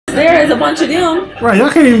There is a bunch of them. Right, y'all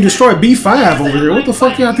can't even destroy B5 over here. What the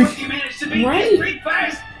fuck y'all think? Right.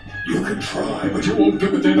 You can try, but you won't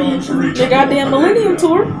get within arm's reach. The goddamn Millennium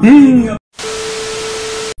Tour.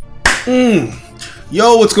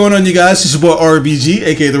 Yo, what's going on, you guys? It's your boy RBG,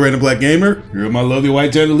 aka the Random Black Gamer. Here with my lovely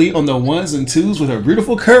white journalist on the ones and twos with her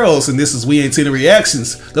beautiful curls, and this is We Ain't Seen the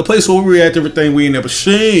Reactions, the place where we react to everything we ain't never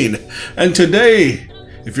seen. And today,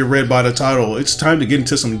 if you're read by the title, it's time to get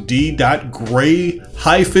into some D.Gray-Man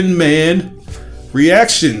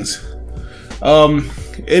reactions.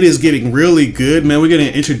 It is getting really good, man. We're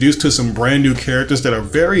getting introduced to some brand new characters that are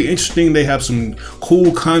very interesting. They have some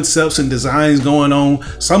cool concepts and designs going on.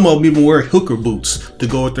 Some of them even wear hooker boots to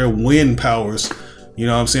go with their wind powers. You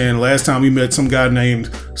know what I'm saying? Last time we met some guy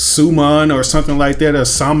named Suman or something like that, or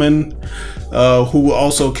Saman, who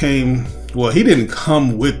also came, well, he didn't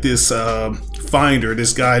come with this finder,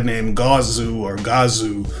 this guy named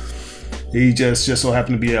Gazu. He just so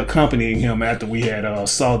happened to be accompanying him after we had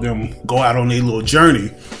saw them go out on a little journey.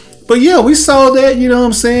 But yeah, we saw that, you know what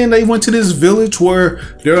I'm saying? They went to this village where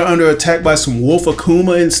they're under attack by some wolf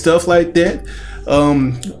Akuma and stuff like that.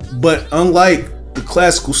 But unlike the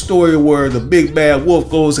classical story where the big bad wolf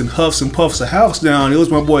goes and huffs and puffs a house down, it was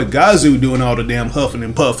my boy Gazu doing all the damn huffing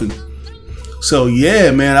and puffing. So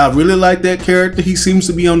yeah, man, I really like that character. He seems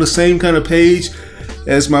to be on the same kind of page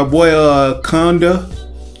as my boy Kanda,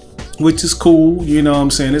 which is cool. You know what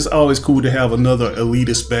I'm saying? It's always cool to have another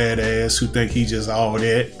elitist badass who think he just all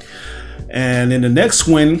that. And in the next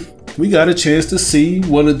one, we got a chance to see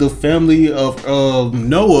one of the family of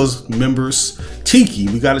Noah's members, Tiki.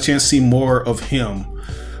 We got a chance to see more of him.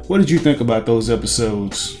 What did you think about those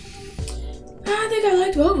episodes? I think I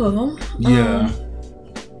liked both of them. Yeah.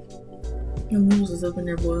 The news is up in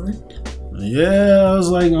there boiling. Yeah, I was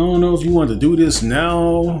like, I don't know if you want to do this now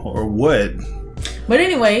or what. But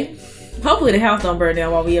anyway, hopefully the house don't burn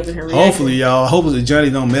down while we up in here reacting. Hopefully, y'all. Hopefully Johnny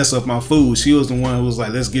don't mess up my food. She was the one who was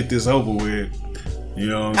like, let's get this over with. You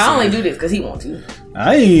know what I'm saying? I only do this because he wants to.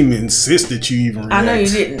 I ain't even insist that you even react. I know you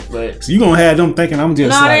didn't, but... So you gonna have them thinking I'm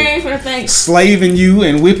just they ain't finna think. Slaving you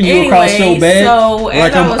and whipping you across your back. So,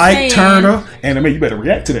 like I'm Ike Turner. Anime, you better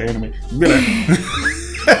react to the anime. You better...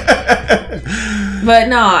 But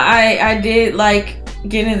no, I did like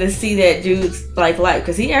getting to see that dude's life,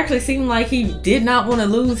 because he actually seemed like he did not want to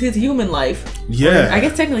lose his human life. Yeah, I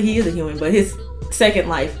guess technically he is a human, but his second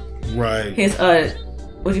life, right? His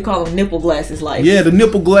what you call them, nipple glasses life. Yeah, the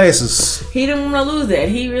nipple glasses. He didn't want to lose that.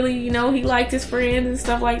 He really, you know, he liked his friends and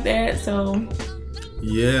stuff like that. So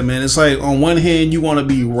yeah, man, it's like on one hand you want to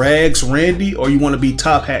be Rags Randy or you want to be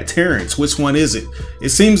Top Hat Terrence. Which one is it? It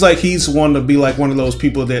seems like he's wanting to be like one of those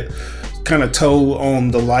people that kind of toe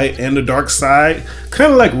on the light and the dark side,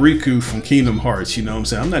 kind of like Riku from Kingdom Hearts. You know what I'm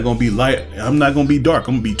saying? I'm not gonna be light, I'm not gonna be dark,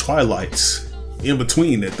 I'm gonna be Twilights in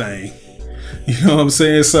between that thing. You know what I'm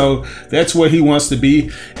saying? So that's what he wants to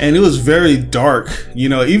be. And it was very dark, you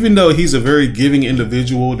know, even though he's a very giving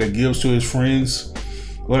individual that gives to his friends.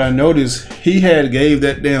 What I noticed, he gave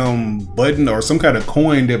that damn button or some kind of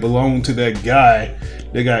coin that belonged to that guy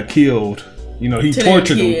that got killed. You know, he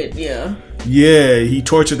tortured him. Yeah, he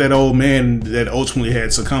tortured that old man that ultimately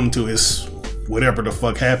had succumbed to his whatever the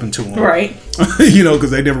fuck happened to him. Right. You know,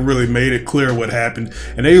 because they never really made it clear what happened.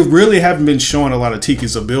 And they really haven't been showing a lot of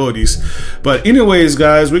Tiki's abilities. But anyways,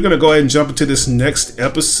 guys, we're going to go ahead and jump into this next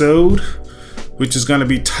episode, which is going to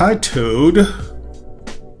be titled...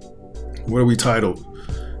 What are we titled?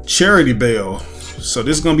 Charity Bell. So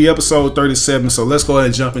this is going to be episode 37. So let's go ahead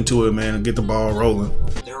and jump into it, man, and get the ball rolling.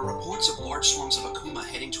 There are reports of large swarms of Akuma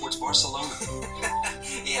heading towards Barcelona.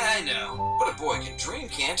 Yeah, I know. But a boy can dream,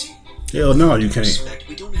 can't he? Hell no, you can't.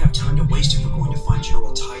 We don't have time to waste if we're going to find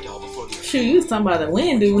General Tidal before the... Shoot, you was talking about the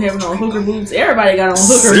wind dude having on hooker boots. Everybody got on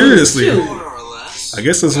hooker Seriously. boots. More or less. I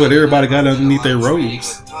guess that's what everybody got underneath their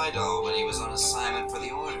robes. With Tidal when he was on assignment for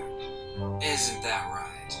the order. Isn't that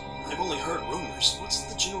right? I've only heard rumors. What's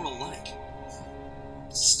the general like?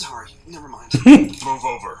 Sorry, never mind. Move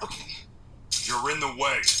over. Okay. You're in the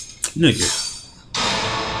way. Nigga.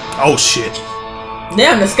 Oh shit.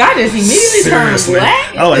 Damn, the sky just immediately turned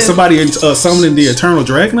black. Oh, like somebody summoning the Eternal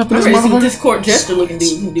Dragon up in this motherfucker? What this court jester looking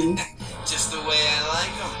dude can do. Just the way I like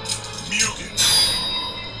him. Mugen.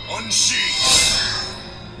 Unsheathe.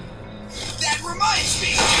 That reminds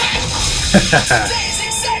me. Today is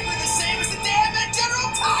exactly the same as the day I met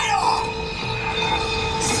General Tidal.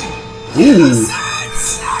 Ooh.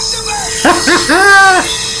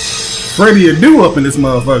 Freddy a do up in this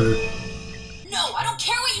motherfucker. No, I don't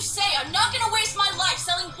care what you say. I'm not gonna waste my life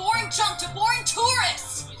selling boring junk to boring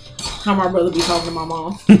tourists. How my brother be talking to my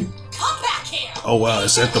mom. Come back here. Oh wow,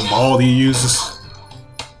 is that the ball he uses?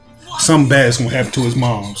 Something bad's gonna happen to his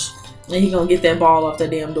mom's. And he gonna get that ball off the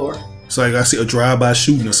damn door. So like I see a drive-by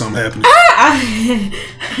shooting or something happening.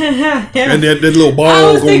 And that little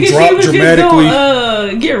ball gonna drop dramatically.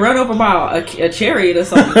 Gonna, get run over by a chariot or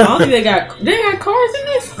something. I don't think they got cars in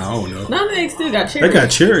this. I don't know. No, they still got chariots. They got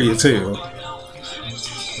chariots here.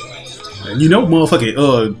 And you know, motherfucking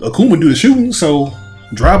Akuma do the shooting, so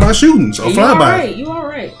drive-by shootings or flyby. You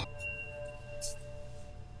alright.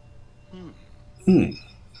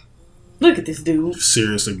 Look at this dude.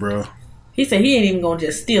 Seriously, bro. He said he ain't even gonna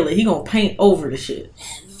just steal it. He gonna paint over the shit.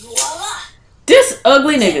 And voila! This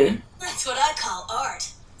ugly nigga. That's what I call art.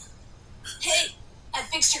 Hey, I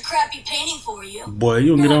fixed your crappy painting for you. Boy,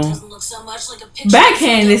 you don't get on. Doesn't look so much like a picture.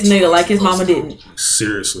 Backhand this nigga like his mama didn't.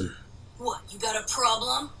 Seriously. What, you got a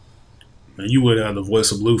problem? And you would have the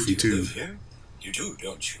voice of Luffy You too. live here? You do,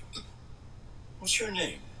 don't you? What's your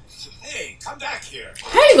name? Hey, come back here.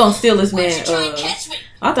 How you gonna steal this man? Why'd you try and catch me?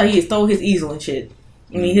 I thought he stole his easel and shit.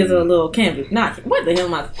 I mean, his little canvas. Not what the hell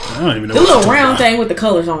am I? I don't even know. The what little you're round talking thing with the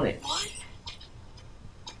colors on it. What?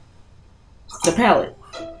 The palette.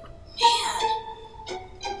 Man.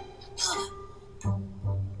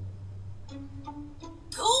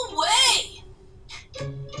 Go away.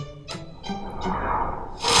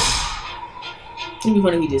 It'd be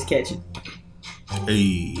funny if he just catch it. about.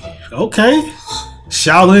 Hey, okay.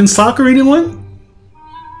 Shaolin soccer, anyone?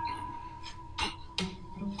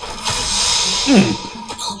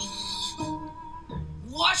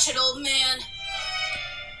 Watch it, old man.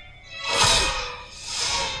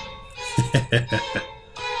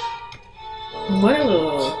 What a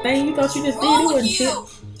little thing you thought you just did? It Wrong wasn't with shit.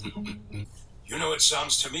 you? You know, it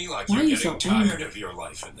sounds to me like Why you're are you so getting tired angry? of your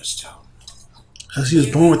life in this town. Cause he was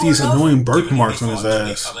born with these annoying birthmarks on his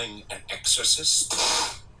ass. Becoming an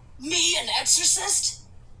exorcist? Me, an exorcist?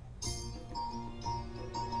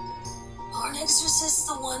 Aren't exorcists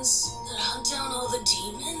the ones that hunt down all the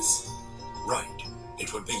demons? Right.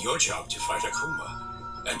 It would be your job to fight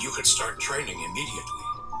Akuma, and you could start training immediately.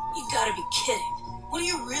 You gotta be kidding. What do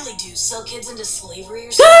you really do? Sell kids into slavery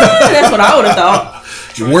or something? That's what I would have thought.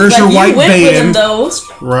 Where's your Like, white you went with him van? though.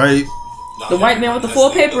 Right. The white man with the full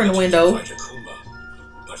paper in the window. Fight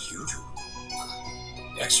Akuma, but you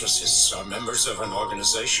do. Exorcists are members of an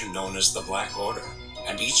organization known as the Black Order,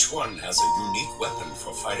 and each one has a unique weapon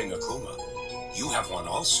for fighting Akuma. You have one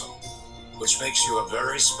also, which makes you a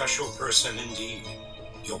very special person indeed.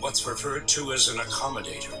 You're what's referred to as an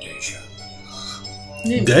accommodator, Daisya.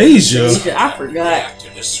 Deja. I forgot.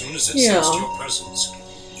 Reacted as soon as it Yeah. sensed your presence.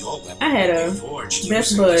 Your weapon I had will a be forged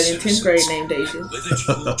best using bud this in 10th grade innocence. named Daisha. With it,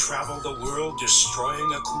 you will travel the world destroying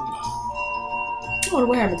Akuma. Oh,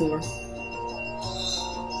 what happened to her?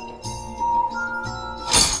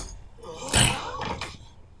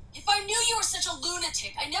 If I knew you were such a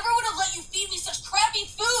lunatic, I never would have let you feed me such crappy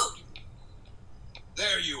food.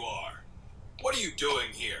 There you are. What are you doing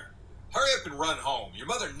here? Hurry up and run home. Your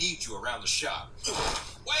mother needs you around the shop.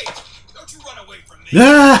 Wait! Don't you run away from me.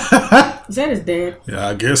 Yeah, Is that his dad?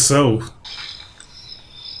 I guess so.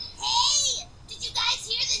 Hey! Did you guys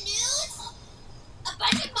hear the news? A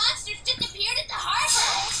bunch of monsters just appeared at the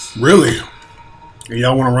harbor. Really? And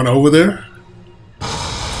y'all want to run over there?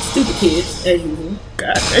 Stupid kids, as usual.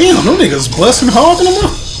 God damn, them niggas busting hogging them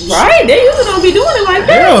up. Right? They usually don't be doing it like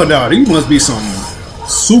that. Hell no, these must be some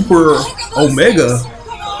super Omega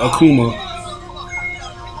Akuma.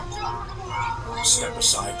 Step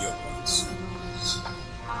aside, young ones.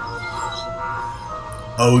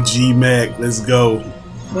 OG Mac, let's go.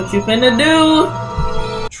 What you finna do?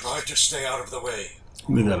 Try to stay out of the way.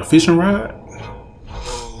 We got a fishing rod.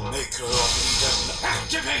 Oh, maker of Eden,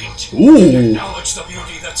 activate! Ooh, Acknowledge the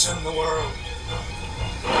beauty that's in the world.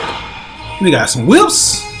 they got some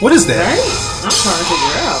whips. What is that? Right? I'm trying to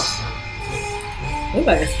figure out. Looks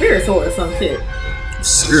like a spirit sword or some shit.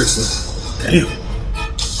 Seriously, damn.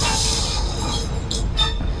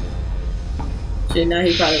 Shit, now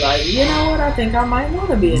he's probably like, you know what? I think I might want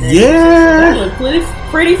to be an Yeah. That looks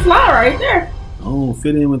pretty fly right there. Oh,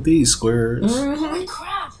 fit in with these squares. Holy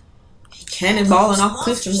crap! Cannonballing off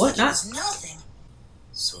cliffs and whatnot. It's nothing.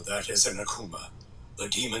 So that is an Akuma, the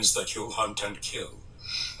demons that you hunt and kill.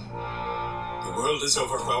 The world is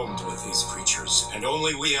overwhelmed with these creatures, and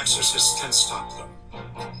only we exorcists can stop them.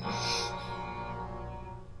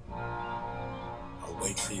 I'll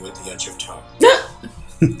wait for you at the edge of town.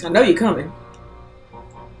 I know you're coming.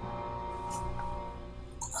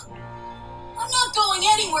 I'm not going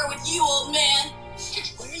anywhere with you, old man.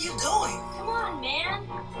 Where are you going? Come on, man.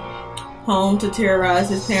 Home to terrorize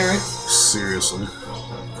his parents. Seriously,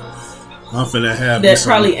 I'm finna have That this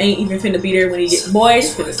probably ain't even finna be there when he gets. Boy,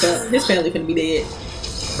 his family finna be dead.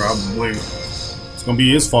 probably. It's gonna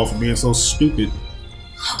be his fault for being so stupid.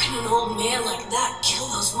 How can an old man like that kill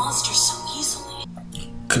those monsters so easily?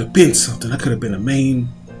 Could have been something. I could have been a main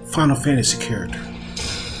Final Fantasy character.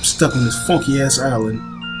 I'm stuck on this funky ass island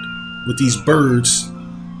with these birds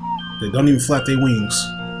that don't even flap their wings.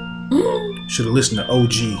 Should have listened to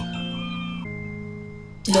OG.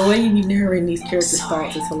 The way you be narrating these characters'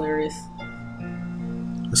 thoughts is hilarious.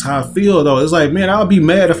 That's how I feel though. It's like, man, I would be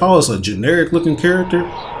mad if I was a generic looking character.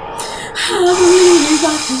 Where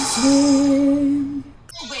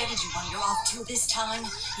did you wander off to this time?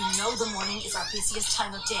 You know the morning is our busiest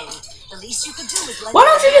time of day. The least you could do is let. Why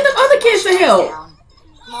don't you get them other kids to help?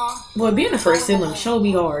 Mom. Boy, being the first sibling sure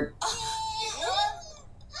be hard.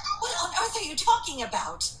 What on earth are you talking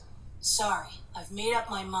about? Sorry, I've made up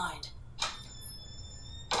my mind.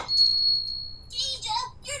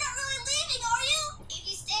 You're not really leaving, are you? If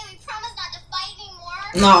you stay, we promise not to fight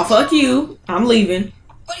anymore. Nah, fuck you. I'm leaving.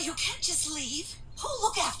 But you can't just leave. Who'll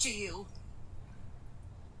look after you?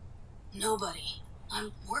 Nobody.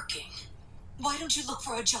 I'm working. Why don't you look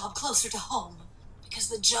for a job closer to home? Because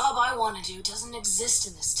the job I want to do doesn't exist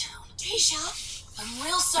in this town. Daisya? I'm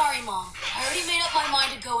real sorry, Mom. I already made up my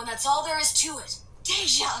mind to go, and that's all there is to it.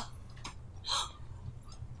 Daisya!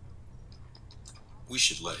 We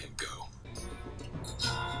should let him go.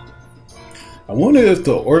 I wonder if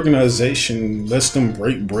the organization lets them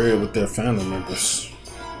break bread with their family members.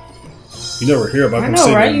 You never hear about them I know,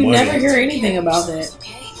 saving right? You money. never hear anything about that.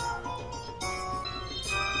 Okay?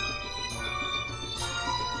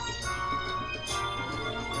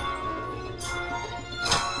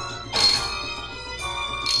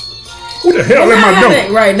 Who the hell am I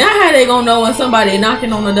doing? Right, now how they gonna know when somebody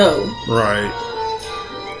knocking on the door? Right.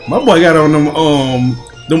 My boy got on them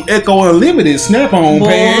Echo Unlimited snap-on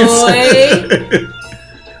pants.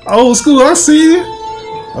 Old school, I see you.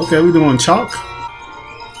 Okay, we doing chalk.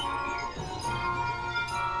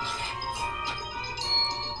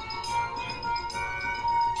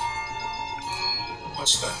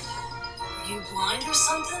 What's that? Are you blind or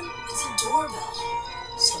something? It's a doorbell.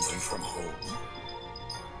 Something from home?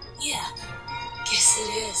 Yeah, guess it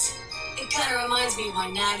is. It kind of reminds me of my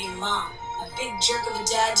nagging mom. A big jerk of a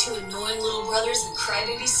dad, two annoying little brothers, and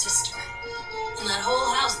crybaby sister. In that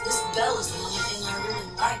whole house, this bell is the only thing I really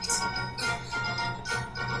liked.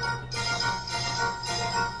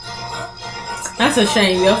 That's a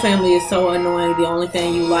shame. Your family is so annoying. The only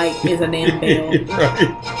thing you like is a damn bell. Right.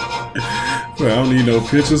 Well, I don't need no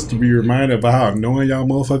pictures to be reminded about how annoying y'all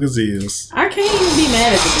motherfuckers is. I can't even be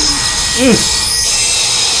mad at the dude.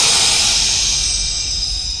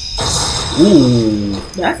 Ooh.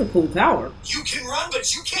 That's a cool tower. You can run,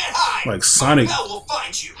 but you can't hide. Like Sonic. Bell will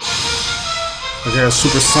find you. Like they have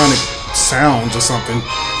supersonic sounds or something.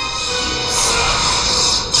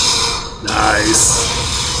 Nice.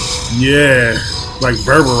 Yeah. Like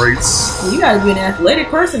reverberates. You gotta be an athletic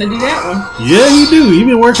person to do that one. Yeah, you do. He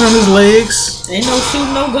been working on his legs. Ain't no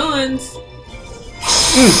shooting no guns.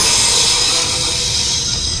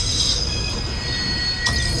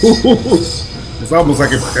 It's almost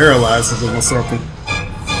like it paralyzes him or something.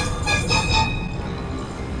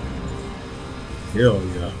 Hell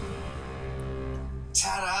yeah.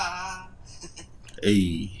 Ta-da!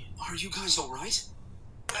 Hey. Are you guys alright?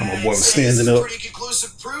 My boy was standing up. Pretty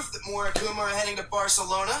conclusive proof that Morikuma are heading to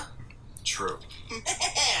Barcelona. True.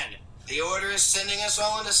 Man, the Order is sending us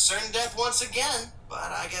all into certain death once again. But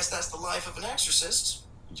I guess that's the life of an exorcist.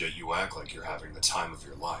 Yet you act like you're having the time of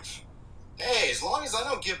your life. Hey, as long as I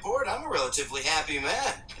don't get bored, I'm a relatively happy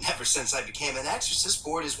man. And ever since I became an exorcist,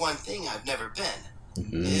 bored is one thing I've never been.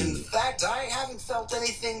 In fact, I haven't felt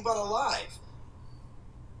anything but alive.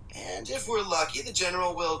 And if we're lucky, the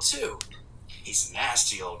General will too. He's a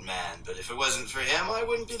nasty old man, but if it wasn't for him, I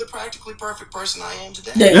wouldn't be the practically perfect person I am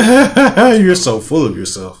today. You're so full of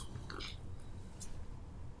yourself.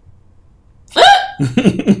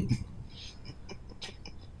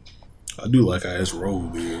 I do like how his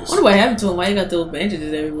robe is. I wonder what happened to him. Why he got those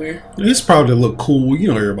bandages everywhere? It's probably to look cool. You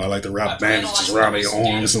know, everybody like to wrap bandages around their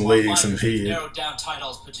arms and legs and head. Narrowed down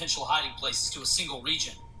Tidal's potential hiding places to a single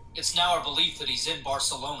region. It's now our belief that he's in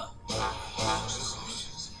Barcelona.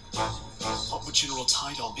 What would General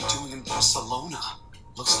Tidal be doing in Barcelona?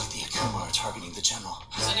 Looks like the Akuma are targeting the General.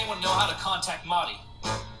 Does anyone know how to contact Madi?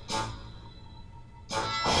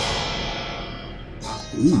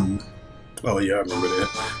 Ooh. Oh yeah, I remember that.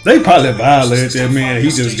 They probably violated that man. He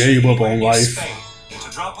just gave up on life. To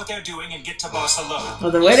drop what they're doing and get to Barcelona. Well,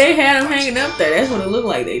 the way they had him hanging up there, that's what it looked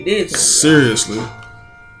like they did to him. Seriously.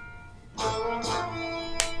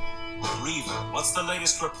 Reaver What's the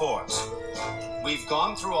latest report? We've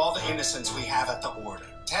gone through all the innocents we have at the Order.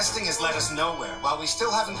 Testing has led us nowhere. While we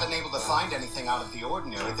still haven't been able to find anything out of the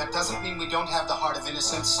ordinary, that doesn't mean we don't have the heart of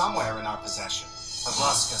innocence somewhere in our possession.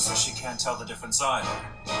 Pavlaska says she can't tell the difference either.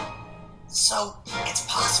 So, it's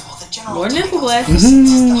possible that General More nipple Title's glasses. innocence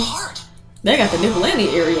is the heart. They got the nipple and the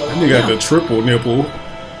areola. And they got the triple nipple.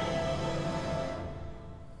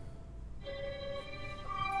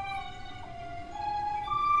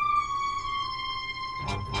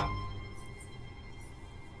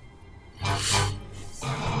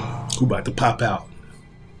 Who about to pop out?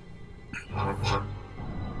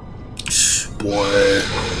 Boy.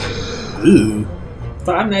 Ooh.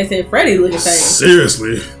 Five Nights at Freddy looking thing.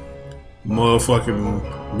 Seriously.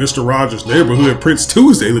 Motherfucking Mr. Rogers' Neighborhood Prince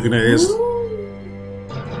Tuesday looking ass.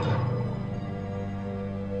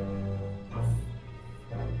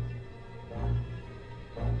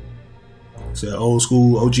 Is that old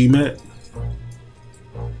school OG Matt?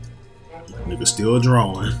 Nigga still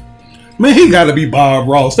drawing. Man, he gotta be Bob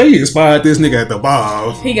Ross. They inspired this nigga at the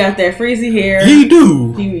Bob. He got that frizzy hair. He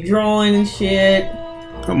do. He be drawing and shit.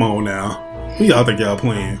 Come on now. Who y'all think y'all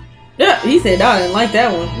playing? Yeah, he said I didn't like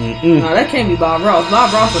that one. No, that can't be Bob Ross.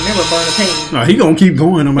 Bob Ross would never burn a painting. No, he gonna keep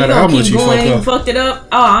going no matter how much he fucked it up.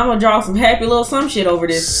 Oh, I'm gonna draw some happy little some shit over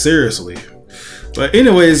this. Seriously. But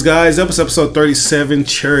anyways, guys, that was episode 37,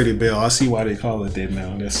 Charity Bell. I see why they call it that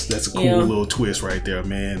now. That's a cool little twist right there,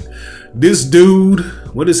 man. This dude,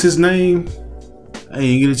 what is his name? I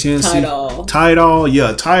ain't get a chance to see. Tidal.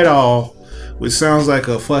 Yeah, Tidal. Which sounds like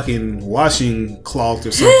a fucking washing cloth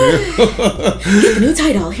or something. Get the new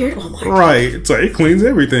Tidal here at Walmart. Right. It's like it cleans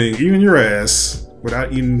everything, even your ass,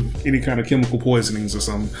 without eating any kind of chemical poisonings or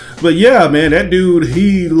something. But yeah, man, that dude,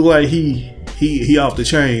 he looked like he off the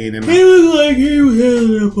chain, and he looked like he was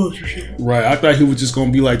having that poster shit. Right, I thought he was just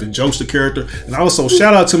gonna be like the Jokester character. And also,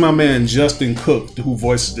 shout out to my man Justin Cook, who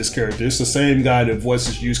voices this character. It's the same guy that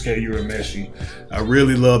voices Yusuke Urameshi. I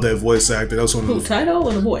really love that voice actor. That's one of the Tidal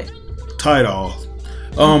or the boy? Tidal.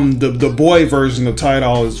 The boy version of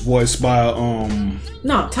Tidal is voiced by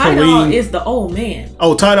No, Tidal is the old man.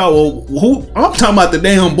 Oh, Tidal. Who? I'm talking about the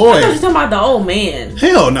damn boy. I thought you were talking about the old man.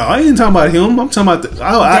 Hell no, I ain't talking about him. I'm talking about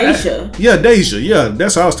Daisya. Daisya. Yeah,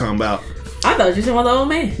 that's what I was talking about. I thought you were talking about the old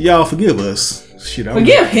man. Y'all forgive us. Shit,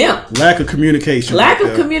 forgive him. Lack of communication.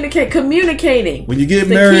 Communicating. When you get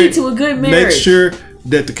the married, key to a good marriage. Make sure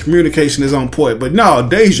that the communication is on point. But no,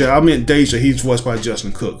 Daisya, he's voiced by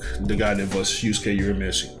Justin Cook, the guy that voiced Yusuke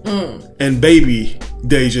Urameshi. And baby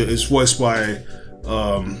Daisya is voiced by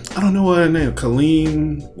I don't know what her name,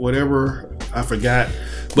 Colleen, whatever, I forgot.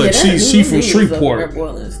 But she from Shreveport.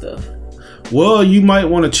 Well, you might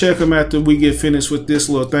want to check them after we get finished with this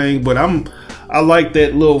little thing. But I like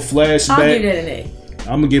that little flashback. I'll give that an A.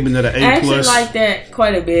 I'm gonna give it an A+. I actually like that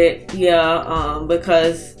quite a bit. Yeah,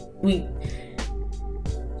 because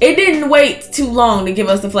it didn't wait too long to give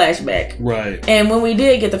us the flashback. Right. And when we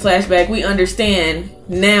did get the flashback, we understand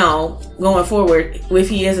now going forward, if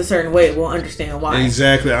he is a certain way, we'll understand why.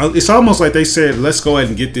 Exactly. It's almost like they said, let's go ahead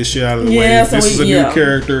and get this shit out of the way. So this is a new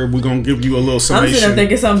character. We're going to give you a little summation. I'm sitting there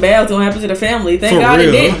thinking something bad was going to happen to the family. Thank God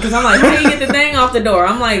it didn't. Because I'm like, how do you get the thing off the door?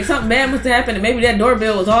 I'm like, something bad must have happened and maybe that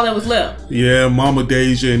doorbell was all that was left. Yeah, Mama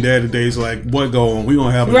Daisya and Daddy Daisya like, what going? We're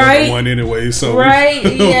going to have another one anyway. So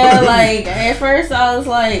yeah, like at first I was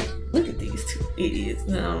like, look at these two idiots.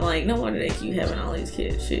 And I'm like, no wonder they keep having all these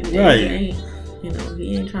kids. Shit, right. You know,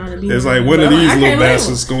 he ain't trying to be. It's like one of these little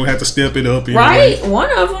bastards gonna have to step it up. Anyway. Right, one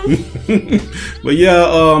of them. But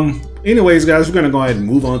yeah, anyways, guys, we're gonna go ahead and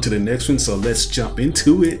move on to the next one. So let's jump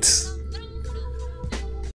into it.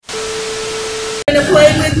 Gonna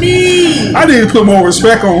play with me. I need to put more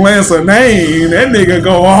respect on Lance's name. That nigga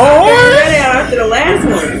go hard. Ready after the last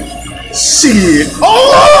one. Shit.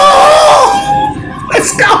 Oh,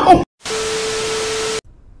 let's go.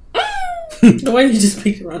 The way you just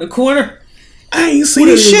peeked around the corner. I ain't seen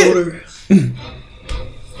this shit.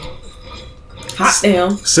 Hot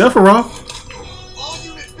damn. Sephiroth. All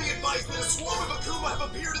units be advised that a swarm of Akuma have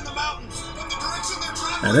appeared in the mountains. From the direction they're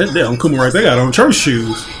traveling. Now that damn Akuma right there got on church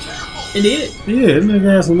shoes. It did. Yeah, that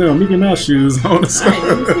nigga had some little Mickey Mouse shoes on the side.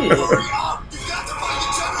 Hurry up! You got to find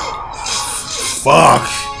the general. Fuck.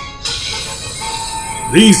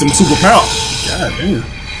 These some super power. God damn.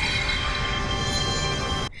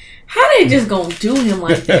 How they just gonna do him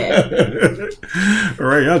like that?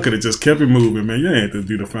 Right, y'all could have just kept it moving, man. You ain't have to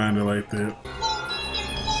do the finder like that.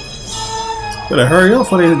 Better hurry up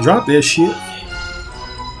before they drop that shit.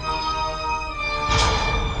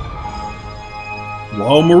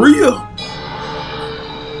 Wall Maria.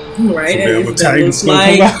 Right, that is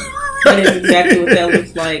exactly what that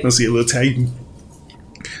looks like. Let's see a little Titan.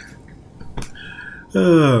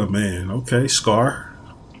 Oh man, okay, Scar.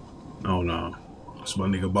 Oh no, it's my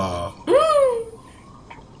nigga Bob.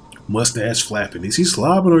 Mustache flapping. Is he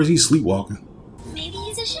slobbing or is he sleepwalking? Maybe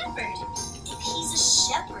he's a shepherd. If he's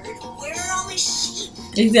a shepherd, where are all his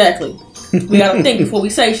sheep? Exactly. We gotta think before we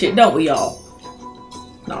say shit, don't we, y'all?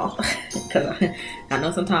 No, because I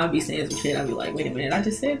know sometimes I be saying some shit. I be like, wait a minute, I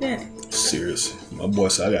just said that. Seriously, my boy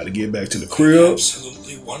said I got to get back to the crib.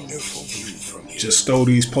 Absolutely wonderful view from here. Just stole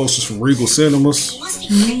these posters from Regal Cinemas. You must be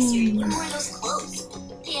crazy. You're wearing those clothes.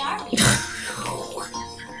 They are me.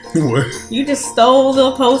 What? You just stole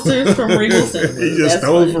the posters from Regal Cinemas. He just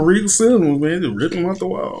stole it from Regal Cinemas, man. Just ripped them off the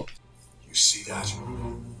wall. You see that?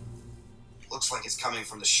 Looks like it's coming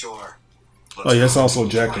from the shore. Oh, yeah, it's also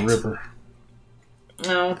Jack the Ripper.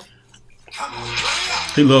 No. Come on, hurry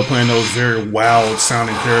up. He loved playing those very wild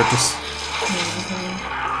sounding characters.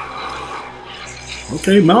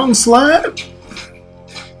 Okay, mountain slide.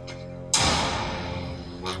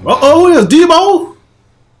 Uh-oh, there's Debo.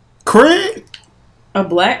 Craig. A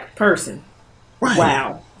black person. Right.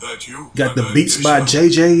 Wow. That you? Got the Beats by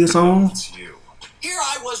JJ is on. It's you. Here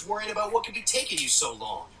I was worried about what could be taking you so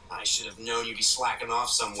long. I should have known you'd be slacking off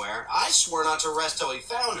somewhere. I swore not to rest till he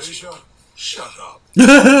found you. Daisya, shut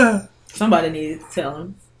up. Somebody needed to tell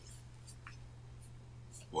him.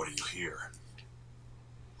 What do you hear?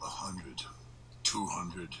 100,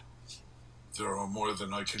 200. There are more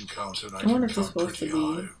than I can count, and I wonder can if it's count supposed to pretty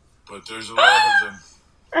be. high. But there's a lot of them.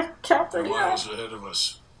 Captain, They're miles ahead of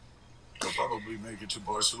us. They'll probably make it to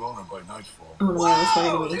Barcelona by nightfall. I don't know why that was funny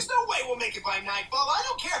to Whoa! me. There's no way we'll make it by nightfall. I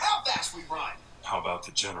don't care how fast we run. How about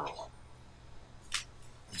the general?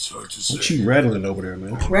 It's hard to say. What you rattling over there,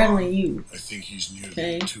 man? Rattling you. I think he's near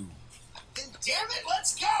Okay. there too. Then damn it,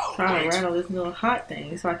 let's go. Trying to rattle this little hot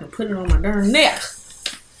thing so I can put it on my darn neck.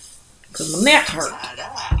 Because my neck hurt.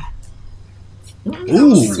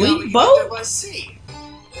 Ooh. Sweet boat. By sea.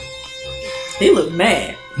 He looked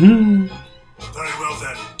mad. Hmm. Very well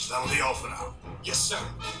then. That'll be all for now. Yes, sir.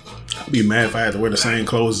 I'd be mad if I had to wear the same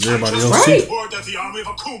clothes as everybody else. Right. Word that the army of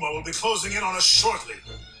Akuma will be closing in on us shortly.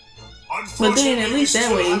 But then at least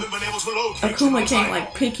that way, Akuma can't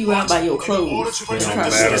like pick you out by your clothes. And try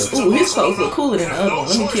to say, ooh, his clothes look cooler than the other one.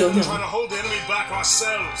 Let me kill him. Trying to hold the enemy back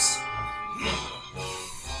ourselves.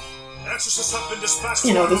 Exorcists have been dispatched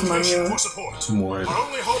You know, to our this is my location new- for support. More. Our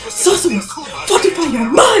only hope is to Sorcerers, get the Akuma fortify taken your care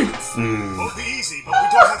of. minds! Won't be easy, but we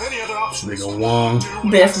don't have any other options. Nigga Wong. Do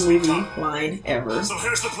what Best has to be movie done. line ever. So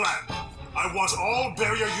here's the plan. I want all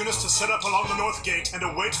barrier units to set up along the north gate and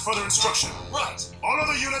await further instruction. Right. All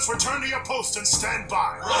other units return to your post and stand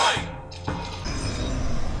by. Right.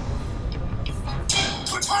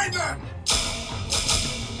 Behind them!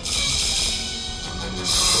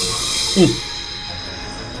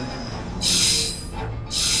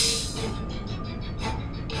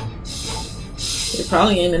 It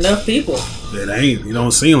probably ain't enough people. It ain't. It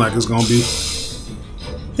don't seem like it's gonna be.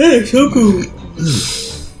 Hey, so cool.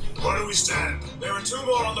 Where do we stand? There are two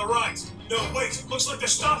more on the right. No, wait. Looks like they're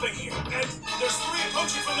stopping here. And there's three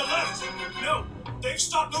approaching from the left. No, they've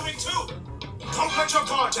stopped moving too. Don't let your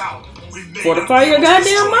guard down. We may Fortify your not be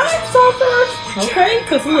able to goddamn destroy mind, it. sorcerers. We Okay, can't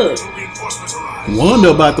cause go back look. until reinforcements arrive. Wanda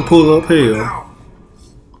about to pull up hell. Now.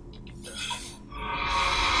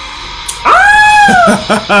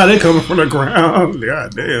 They coming from the ground.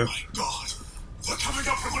 God damn. My God, they're coming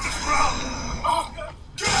up from under the ground. Oh,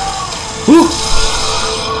 get Whew.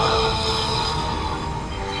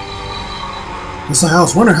 So I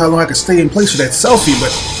was wondering how long I could stay in place for that selfie,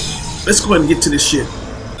 but let's go ahead and get to this shit.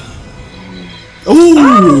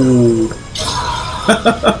 Ooh.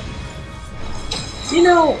 You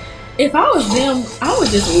know, if I was them, I would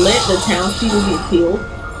just let the townspeople get killed.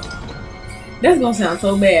 That's gonna sound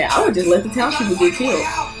so bad. I would just let the townspeople get killed.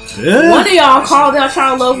 Yeah. One of y'all called out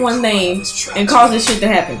y'all loved one's name and caused this shit to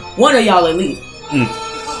happen. One of y'all at least.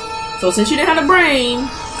 So since you didn't have the brain,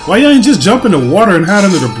 Why you ain't just jump in the water and hide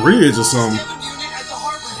under the bridge or something? Seventh unit at the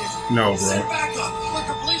harbor district. No, Send bro. back up. We're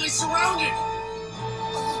completely surrounded.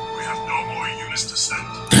 We have no more units to send.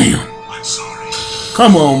 Damn. I'm sorry.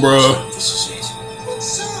 Come on, bro. This is it. But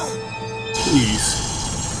sir. Please.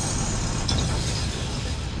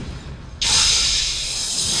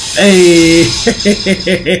 Hey.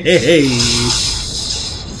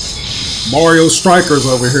 Mario Strikers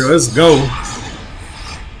over here. Let's go.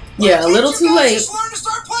 yeah, a little too late. Just learn to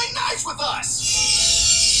start playing nice with us.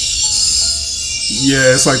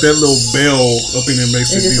 Yeah, it's like that little bell up in there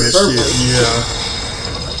makes It it do just that reverberates. shit.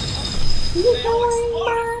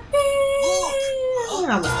 I'm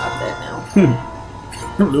gonna stop that now. Yeah.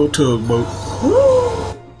 Little tugboat.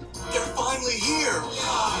 They're finally here.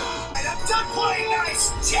 And I'm done playing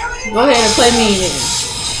nice. Damn it. Go ahead and play me then.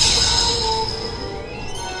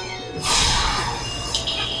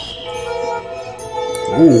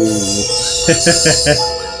 Ooh.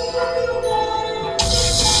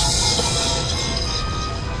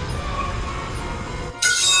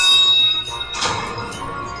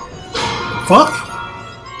 Fuck?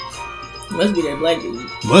 Must be that black dude.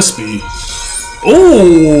 Must be.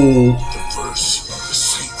 Ooh.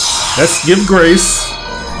 Let's give grace.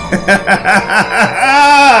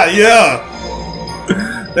 Yeah.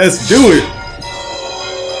 Let's do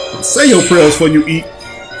it. Say your prayers before you eat.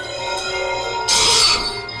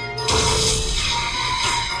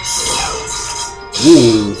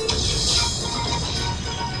 Ooh.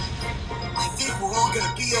 I think we're all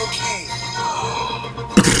gonna be okay.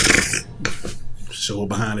 Show it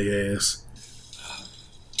behind the ass.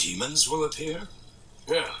 Demons will appear?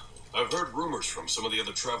 Yeah, I've heard rumors from some of the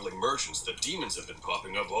other traveling merchants that demons have been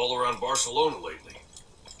popping up all around Barcelona lately.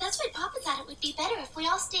 That's why Papa thought it would be better if we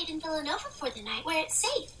all stayed in Villanova for the night, where it's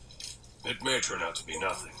safe. It may turn out to be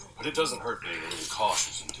nothing, but it doesn't hurt being a little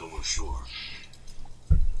cautious until we're sure.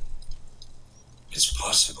 It's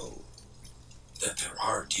possible that there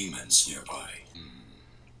are demons nearby.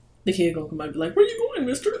 The kid gonna come out and be like, "Where you going,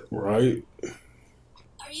 mister?" Right.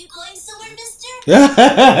 Are you going somewhere, mister?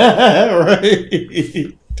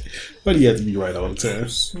 Right. Why do you have to be right all the time?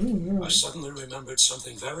 I suddenly remembered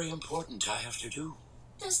something very important I have to do.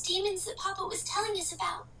 Those demons that Papa was telling us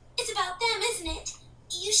about. It's about them, isn't it?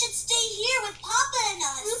 You should stay here with Papa and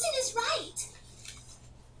us. Ruben is right.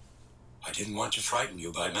 I didn't want to frighten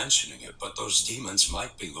you by mentioning it, but those demons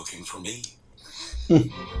might be looking for me.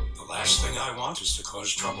 The last thing I want is to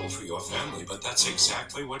cause trouble for your family, but that's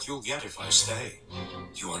exactly what you'll get if I stay.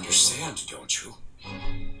 You understand, don't you?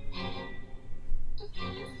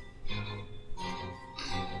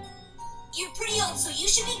 You're pretty old, so you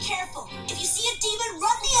should be careful. If you see a demon,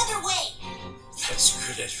 run the other way. That's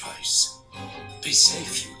good advice. Be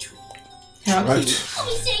safe, you two. How Right. cute. I'll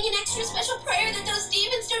be saying an extra special prayer that those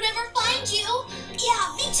demons don't ever find you.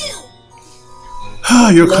 Yeah, me too.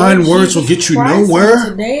 Your Lord kind words will Jesus get you Christ, nowhere. on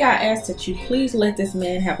Today, I ask that you please let this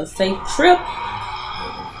man have a safe trip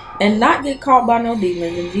and not get caught by no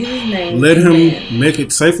demons. In Jesus' name, Let amen. him make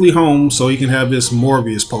it safely home so he can have his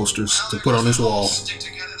Morbius posters to put on his wall. Stick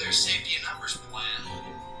together their safety in numbers plan.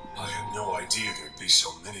 I had no idea there'd be so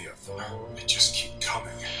many of them. They just keep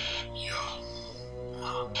coming. Yeah.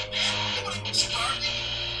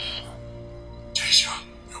 Daisya,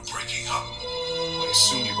 you're breaking up. I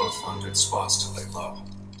assume you both found good spots to lay low.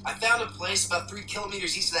 I found a place about 3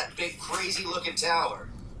 kilometers east of that big, crazy-looking tower.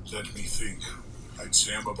 Let me think. I'd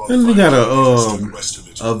say I'm about And we got a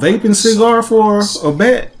vaping cigar for a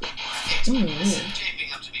bet. Shaping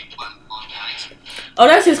up to be one long night. Oh,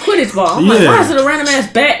 that's his Quidditch ball. I'm like, Yeah. why is it a random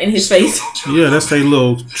ass bat in his face? Yeah, that's their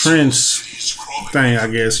little trans thing, I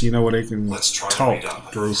guess. You know, where they can Let's try to meet talk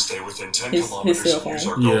up. through. Stay within 10 His kilometers cell and use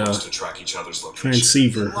our phone. Yeah. goals to track each other's location.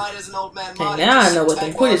 Transceiver. Why does an old man And Monty now I just know what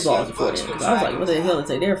them type Quidditch while balls are for. bugs Then, go 'cause I was like, dragging? what the hell is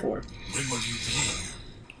they there for? When will you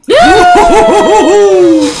be?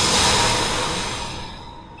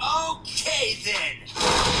 Okay, then.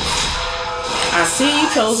 I see you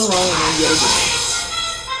chose the wrong one yet again.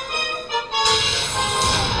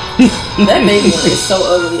 That baby one is so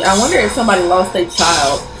ugly. I wonder if somebody lost their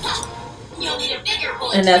child You'll need a bigger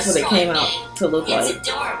bullet. and that's what it came out to look It's like.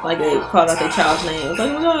 adorable. Like they called out their child's name. I was like,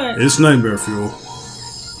 oh my god, It's nightmare fuel.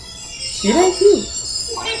 it ain't cute.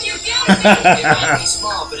 What did you do? It might be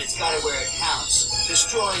small, but it's got it where it counts.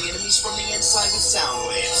 Destroying enemies from the inside with sound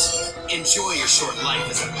waves. Enjoy your short life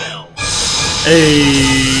as a bell.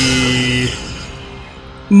 Hey.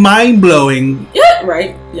 Mind blowing. Yeah,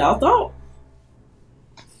 right. Y'all thought.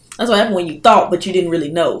 That's what happened when you thought, but you didn't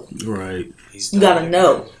really know. Right. He's You gotta dying.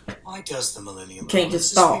 know. Why does the Millennium Can't Alliance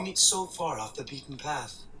just stop. swing it so far off the beaten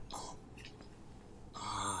path?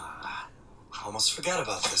 Ah, I almost forgot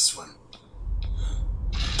about this one.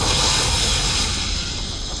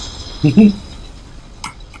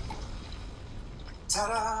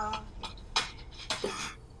 Ta-da!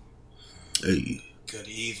 Hey. Good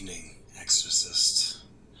evening, Exorcist.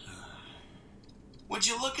 Would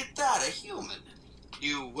you look at that, a human?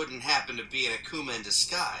 You wouldn't happen to be an Akuma in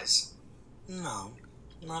disguise? No,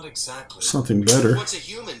 not exactly. Something better. What's a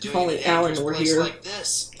human doing only in a Alan dangerous were place here, like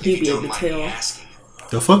this? he'd If be you able don't to mind me tell. asking.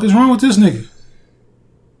 The fuck is wrong with this nigga?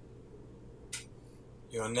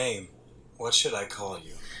 Your name. What should I call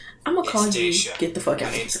you? I'm gonna call It's you. Daisya. Get the fuck My out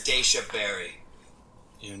of here. name's Daisya Berry.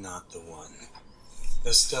 You're not the one.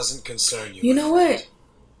 This doesn't concern you. You know what?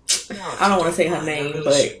 No, if I don't you want to say her mind, I name, really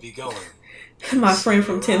but should be going. my friend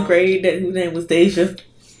from 10th grade, whose name was Daisya,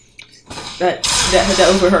 that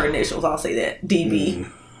those were her initials. I'll say that. DB.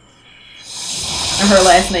 And her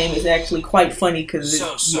last name is actually quite funny because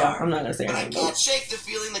So yeah, sorry, I'm not gonna say her but I name. can't shake the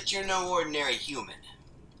feeling that you're no ordinary human.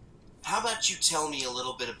 how about you tell me a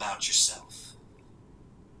little bit about yourself?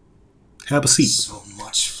 Have a seat. So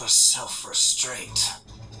much for self-restraint.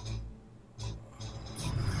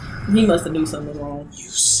 He must have knew something wrong. You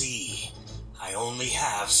see, I only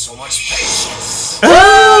have so much patience.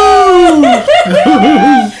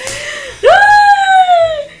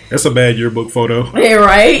 That's a bad yearbook photo. Yeah,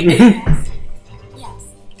 right? Yes.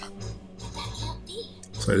 But that can't be.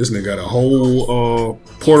 So this nigga got a whole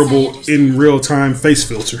portable in real time face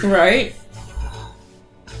filter. Right?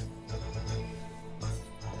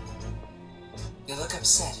 You look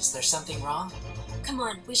upset. Is there something wrong? Come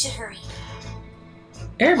on, we should hurry.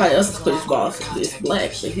 Everybody else's Quidditch ball is black,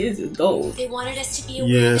 but his is gold. They wanted us to be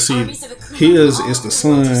aware Yeah, that see, armies of Akuma his all is over the the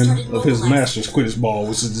world have son started of his mobilizing. master's Quidditch ball,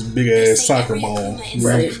 which is this big They ass say soccer every ball. Akuma in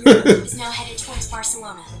Right. Europe is now headed towards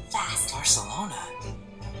Barcelona. Fast. Barcelona.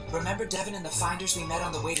 Remember Devin and the Finders we met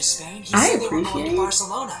on the way to Spain? He I said they were going appreciate to it.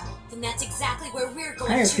 Barcelona. Then that's exactly where we're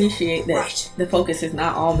going I to. appreciate that Right. the focus has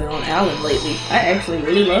not all been on Alan lately. I actually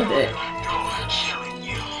really love that.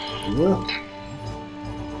 Yeah.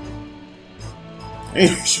 Hey,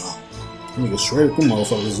 nigga shredded them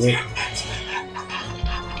motherfuckers up.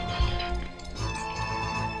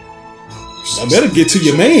 I better get to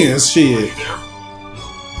your man's shit.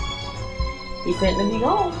 He finna be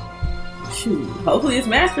gone. Shoot. Hopefully his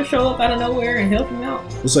master show up out of nowhere and help him out.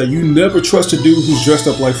 It's like you never trust a dude who's dressed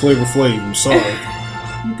up like Flavor Flav. I'm sorry.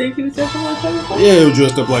 You think he was dressed up like Flavor Flav? Yeah, he was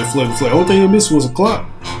dressed up like Flavor Flav. Only thing he missed was a clock.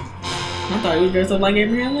 I thought he was dressed up like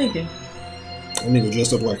Abraham Lincoln. That nigga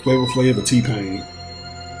dressed up like Flavor Flav and T-Pain.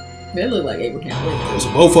 They look like Abraham Lincoln.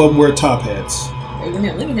 So both of them wear top hats.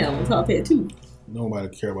 Abraham Lincoln had on top hat too. Nobody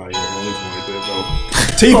care about Abraham Lincoln like that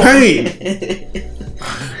though. T-Pain.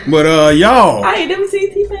 But y'all, I ain't never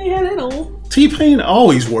seen T-Pain have that on. T-Pain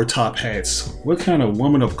always wore top hats. What kind of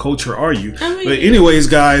woman of culture are you? I mean- But anyways,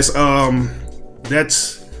 guys,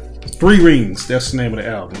 that's 3 Rings. That's the name of the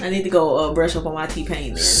album. I need to go brush up on my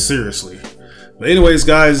T-Pain then. Seriously. But anyways,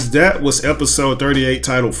 guys, that was episode 38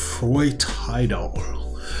 titled Freud Tidal.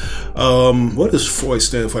 What does Freud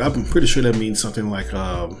stand for? I'm pretty sure that means something like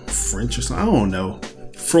French or something. I don't know.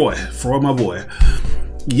 Freud, my boy.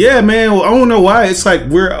 Yeah, man. Well, I don't know why. It's like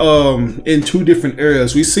we're in 2 different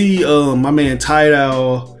areas. We see my man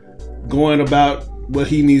Tidal going about what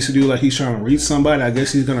he needs to do, like he's trying to reach somebody. I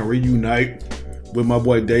guess he's gonna reunite with my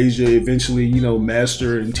boy Daisya eventually. You know,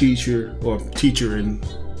 master and teacher, or teacher and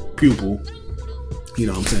pupil. You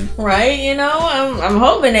know what I'm saying? Right, you know, I'm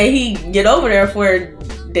hoping that he get over there before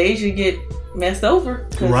Daisya get messed over.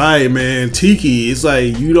 Right, man. Tiki, it's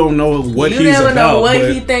like you don't know what he's about. You never know what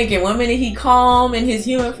he thinking. One minute he calm in his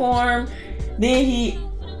human form, then he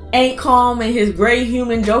ain't calm in his gray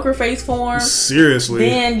human Joker face form. Seriously.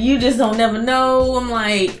 Then you just don't never know. I'm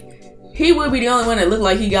like, he would be the only one that looked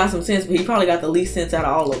like he got some sense, but he probably got the least sense out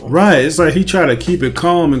of all of them. Right. It's like he try to keep it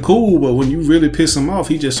calm and cool, but when you really piss him off,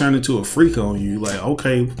 he just turned into a freak on you. Like,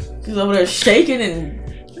 okay. He's over there shaking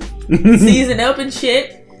and seizing up and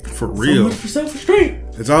shit. For real. For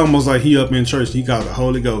self-restraint. It's almost like he up in church. He called the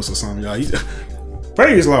Holy Ghost or something, y'all.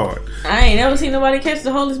 Praise Lord. I ain't never seen nobody catch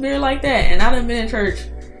the Holy Spirit like that, and I done been in church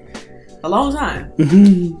a long time.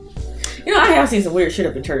 You know, I have seen some weird shit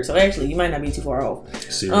up in church, so actually, you might not be too far off.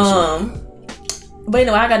 Seriously. But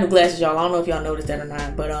anyway, I got new glasses, y'all. I don't know if y'all noticed that or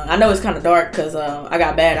not, but I know it's kind of dark because I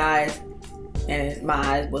got bad eyes, and my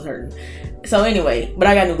eyes was hurting. So anyway, but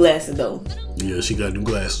I got new glasses though. Yeah, she got new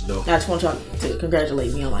glasses though. I just want y'all to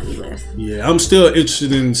congratulate me on my new glasses. Yeah, I'm still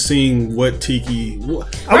interested in seeing what Tiki. I want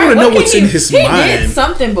to know what's in his mind. He did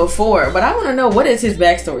something before, but I want to know what is his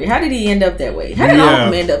backstory. How did he end up that way? How did all of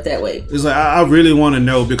them end up that way? It's like I really want to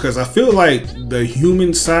know because I feel like the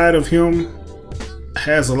human side of him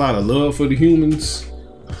has a lot of love for the humans.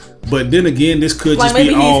 But then again, this could like just maybe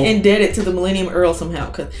be all he's indebted to the Millennium Earl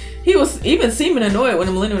somehow, because he was even seeming annoyed when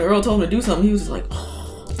the Millennium Earl told him to do something. He was just like, oh.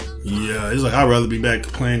 Yeah, it's like I'd rather be back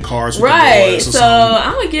playing cards with right. the boys or So something.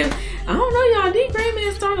 I'm gonna give. I don't know, y'all.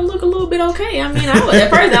 D.Gray-Man starting to look a little bit okay. I mean, at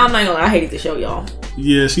first I'm not gonna. I hated the show, y'all.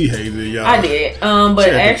 Yeah, she hated it, y'all. I did. But She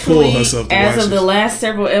had to actually, pull herself to as watch of the this. last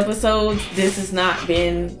several episodes, this has not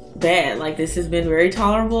been bad. Like, this has been very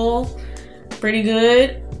tolerable, pretty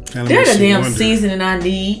good. Kinda They're makes the you damn wonder. seasoning I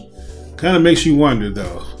need. Kind of makes you wonder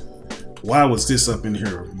though, why was this up in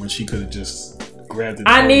here when she could have just grabbed it?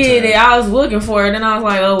 I needed it. I was looking for it, and I was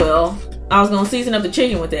like, oh well. I was gonna season up the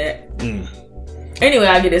chicken with that. Anyway,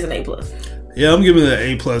 I get this an A+. Yeah, I'm giving it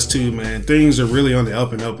an A+ too, man. Things are really on the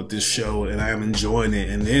up and up with this show, and I am enjoying it.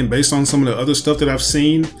 And then based on some of the other stuff that I've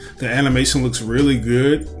seen, the animation looks really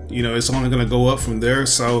good. You know, it's only going to go up from there.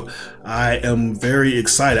 So I am very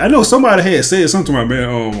excited. I know somebody had said something about, man,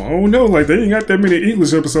 oh no, like they ain't got that many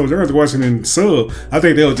English episodes. They're going to watch it in sub. I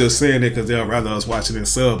think they were just saying it because they'll rather us watch it in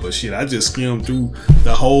sub. But shit, I just skimmed through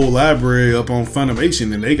the whole library up on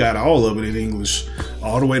Funimation, and they got all of it in English,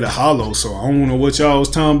 all the way to Hallow. So I don't know what y'all was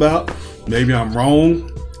talking about. Maybe I'm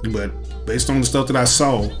wrong, but based on the stuff that I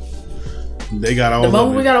saw, they got all of it. The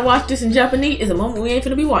moment we gotta watch this in Japanese is the moment we ain't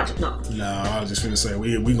finna be watching. No. Nah, I was just finna say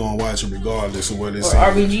we gonna watch it regardless of what it's. Or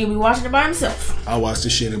RBG will be watching it by himself. I watch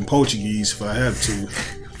this shit in Portuguese if I have to.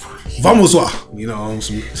 Vamos lá, you know, on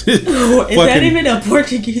some. Is that even a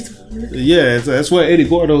Portuguese word? Yeah, that's what Eddie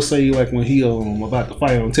Gordo say like when he about to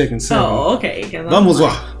fight on Tekken 7. Oh, okay. Vamos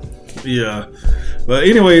lá. Yeah. But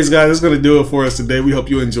anyways, guys, that's going to do it for us today. We hope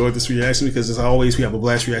you enjoyed this reaction because, as always, we have a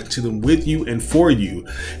blast reacting to them with you and for you.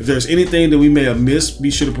 If there's anything that we may have missed,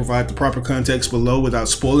 be sure to provide the proper context below without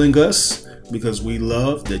spoiling us, because we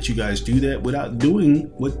love that you guys do that without doing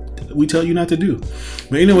what we tell you not to do.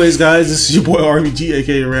 But anyways, guys, this is your boy RBG,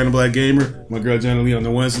 aka Random Black Gamer. My girl Jenna Lee on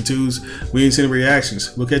the ones and twos. We ain't seen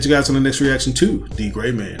reactions. We'll catch you guys on the next reaction to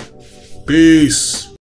D.Gray-Man. Peace.